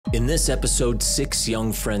In this episode, 6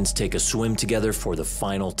 young friends take a swim together for the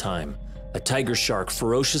final time. A tiger shark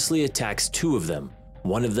ferociously attacks 2 of them.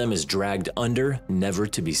 One of them is dragged under, never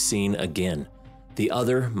to be seen again. The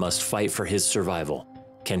other must fight for his survival.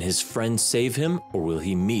 Can his friends save him, or will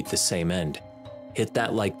he meet the same end? Hit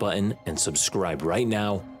that like button and subscribe right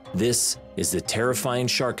now. This is the terrifying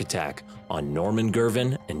shark attack on Norman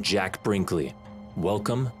Girvan and Jack Brinkley.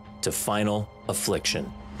 Welcome to Final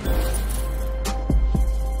Affliction.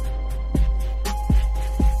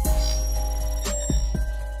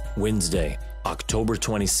 Wednesday, October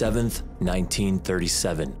 27th,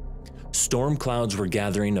 1937. Storm clouds were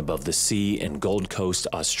gathering above the sea in Gold Coast,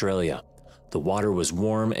 Australia. The water was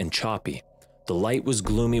warm and choppy. The light was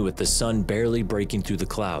gloomy with the sun barely breaking through the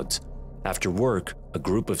clouds. After work, a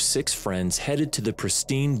group of 6 friends headed to the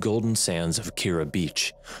pristine golden sands of Kirra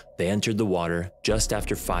Beach. They entered the water just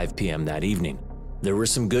after 5 p.m. that evening. There were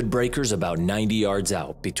some good breakers about 90 yards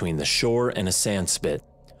out between the shore and a sand spit.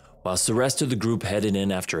 Whilst the rest of the group headed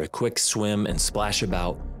in after a quick swim and splash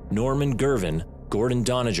about, Norman Girvan, Gordon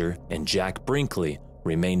Doniger, and Jack Brinkley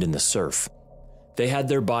remained in the surf. They had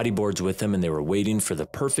their bodyboards with them and they were waiting for the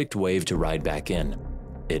perfect wave to ride back in.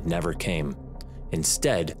 It never came.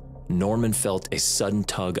 Instead, Norman felt a sudden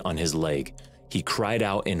tug on his leg. He cried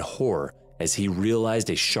out in horror as he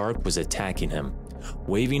realized a shark was attacking him.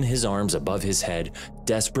 Waving his arms above his head,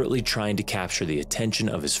 desperately trying to capture the attention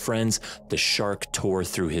of his friends, the shark tore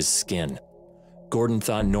through his skin. Gordon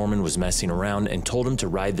thought Norman was messing around and told him to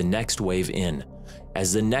ride the next wave in.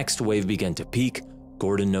 As the next wave began to peak,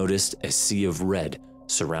 Gordon noticed a sea of red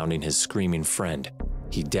surrounding his screaming friend.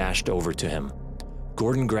 He dashed over to him.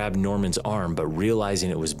 Gordon grabbed Norman's arm, but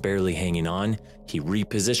realizing it was barely hanging on, he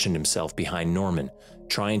repositioned himself behind Norman,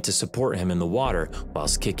 trying to support him in the water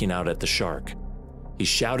whilst kicking out at the shark. He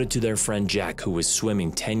shouted to their friend Jack, who was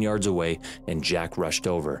swimming 10 yards away, and Jack rushed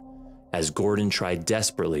over. As Gordon tried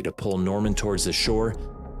desperately to pull Norman towards the shore,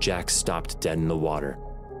 Jack stopped dead in the water.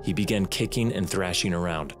 He began kicking and thrashing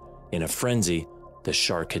around. In a frenzy, the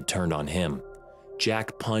shark had turned on him.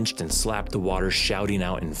 Jack punched and slapped the water, shouting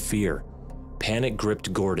out in fear. Panic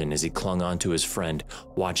gripped Gordon as he clung onto his friend,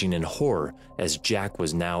 watching in horror as Jack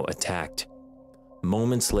was now attacked.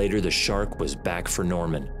 Moments later, the shark was back for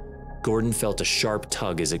Norman. Gordon felt a sharp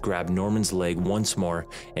tug as it grabbed Norman's leg once more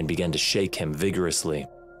and began to shake him vigorously.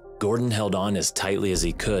 Gordon held on as tightly as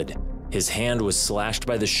he could. His hand was slashed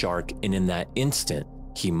by the shark, and in that instant,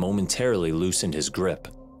 he momentarily loosened his grip.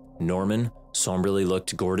 Norman somberly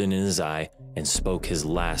looked Gordon in his eye and spoke his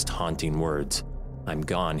last haunting words. "I'm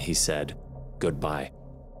gone," he said. "Goodbye."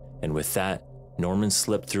 And with that, Norman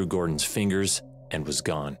slipped through Gordon's fingers and was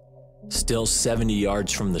gone. Still 70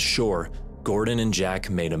 yards from the shore, Gordon and Jack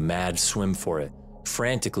made a mad swim for it.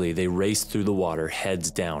 Frantically, they raced through the water, heads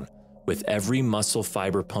down. With every muscle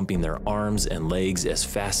fiber pumping their arms and legs as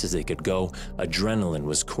fast as they could go, adrenaline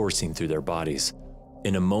was coursing through their bodies.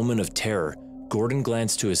 In a moment of terror, Gordon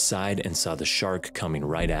glanced to his side and saw the shark coming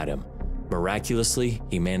right at him. Miraculously,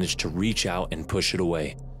 he managed to reach out and push it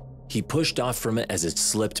away. He pushed off from it as it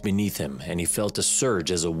slipped beneath him, and he felt a surge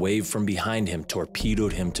as a wave from behind him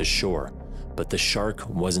torpedoed him to shore. But the shark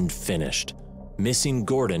wasn't finished. Missing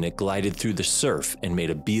Gordon, it glided through the surf and made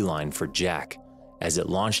a beeline for Jack. As it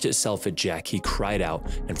launched itself at Jack, he cried out,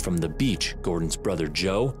 and from the beach, Gordon's brother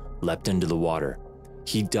Joe leapt into the water.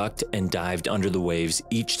 He ducked and dived under the waves,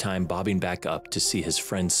 each time bobbing back up to see his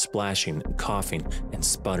friend splashing, coughing, and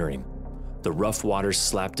sputtering. The rough waters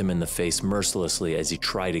slapped him in the face mercilessly as he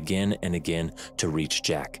tried again and again to reach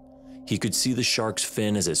Jack. He could see the shark's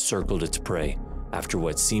fin as it circled its prey. After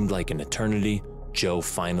what seemed like an eternity, Joe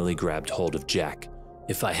finally grabbed hold of Jack.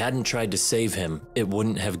 "If I hadn't tried to save him, it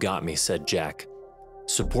wouldn't have got me," said Jack.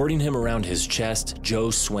 Supporting him around his chest,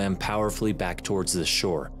 Joe swam powerfully back towards the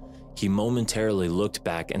shore. He momentarily looked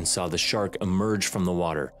back and saw the shark emerge from the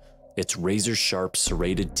water, its razor-sharp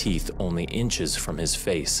serrated teeth only inches from his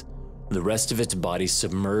face. The rest of its body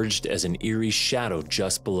submerged as an eerie shadow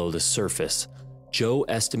just below the surface. Joe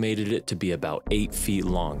estimated it to be about 8 feet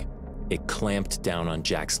long. It clamped down on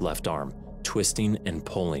Jack's left arm, twisting and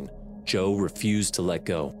pulling. Joe refused to let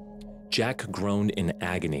go. Jack groaned in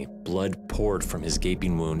agony. Blood poured from his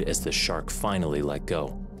gaping wound as the shark finally let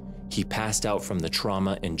go. He passed out from the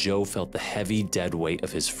trauma, and Joe felt the heavy, dead weight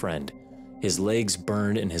of his friend. His legs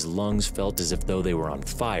burned and his lungs felt as if though they were on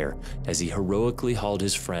fire as he heroically hauled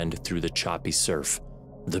his friend through the choppy surf.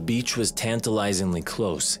 The beach was tantalizingly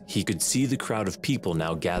close. He could see the crowd of people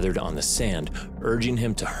now gathered on the sand, urging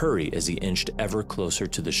him to hurry as he inched ever closer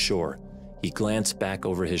to the shore. He glanced back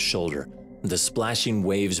over his shoulder. The splashing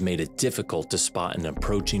waves made it difficult to spot an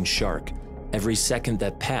approaching shark. Every second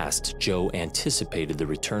that passed, Joe anticipated the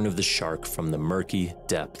return of the shark from the murky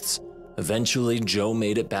depths. Eventually, Joe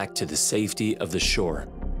made it back to the safety of the shore.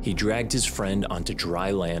 He dragged his friend onto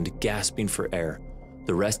dry land, gasping for air.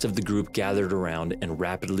 The rest of the group gathered around and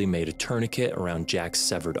rapidly made a tourniquet around Jack's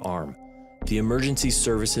severed arm. The emergency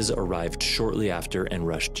services arrived shortly after and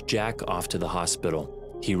rushed Jack off to the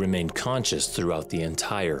hospital. He remained conscious throughout the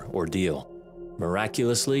entire ordeal.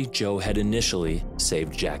 Miraculously, Joe had initially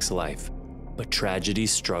saved Jack's life. But tragedy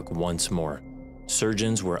struck once more.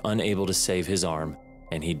 Surgeons were unable to save his arm,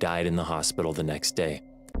 and he died in the hospital the next day.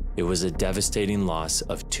 It was a devastating loss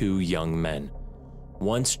of 2 young men.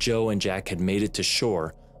 Once Joe and Jack had made it to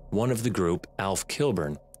shore, one of the group, Alf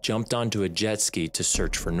Kilburn, jumped onto a jet ski to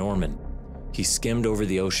search for Norman. He skimmed over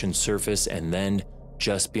the ocean surface and then,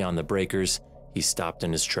 just beyond the breakers, he stopped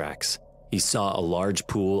in his tracks. He saw a large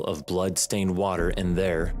pool of blood-stained water, and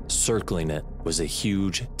there, circling it, was a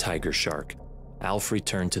huge tiger shark. Alf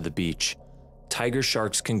returned to the beach. Tiger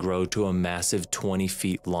sharks can grow to a massive 20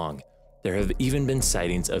 feet long. There have even been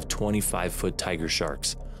sightings of 25-foot tiger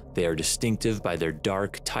sharks. They are distinctive by their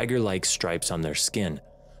dark, tiger-like stripes on their skin.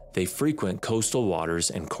 They frequent coastal waters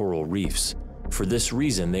and coral reefs. For this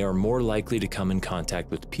reason, they are more likely to come in contact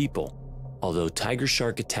with people. Although tiger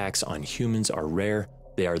shark attacks on humans are rare,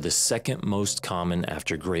 they are the second most common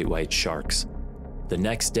after great white sharks. The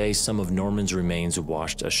next day, some of Norman's remains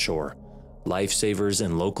washed ashore. Lifesavers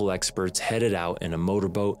and local experts headed out in a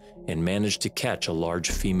motorboat and managed to catch a large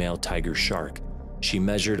female tiger shark. She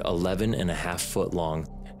measured 11.5 foot long,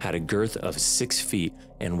 had a girth of 6 feet,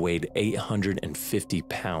 and weighed 850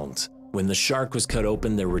 pounds. When the shark was cut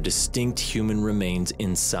open, there were distinct human remains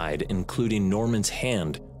inside, including Norman's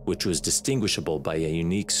hand, which was distinguishable by a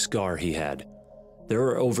unique scar he had. There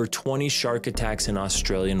are over 20 shark attacks in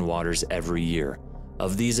Australian waters every year.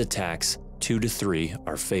 Of these attacks, 2 to 3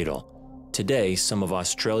 are fatal. Today, some of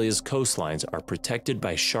Australia's coastlines are protected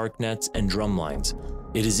by shark nets and drumlines.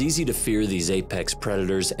 It is easy to fear these apex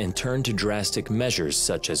predators and turn to drastic measures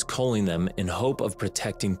such as culling them in hope of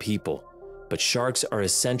protecting people. But sharks are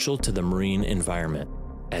essential to the marine environment.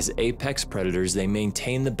 As apex predators, they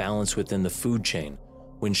maintain the balance within the food chain.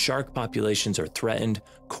 When shark populations are threatened,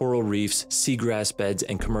 coral reefs, seagrass beds,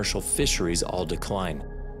 and commercial fisheries all decline.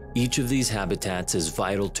 Each of these habitats is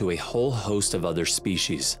vital to a whole host of other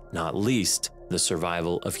species, not least the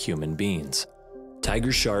survival of human beings.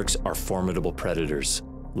 Tiger sharks are formidable predators.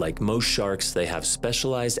 Like most sharks, they have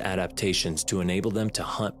specialized adaptations to enable them to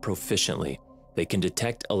hunt proficiently. They can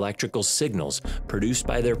detect electrical signals produced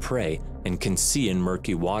by their prey and can see in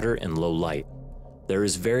murky water and low light. There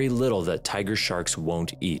is very little that tiger sharks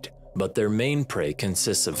won't eat, but their main prey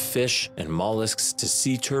consists of fish and mollusks to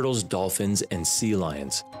sea turtles, dolphins, and sea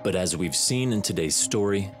lions. But as we've seen in today's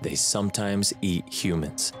story, they sometimes eat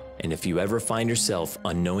humans. And if you ever find yourself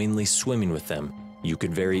unknowingly swimming with them, you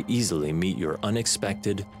could very easily meet your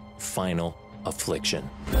unexpected, final affliction.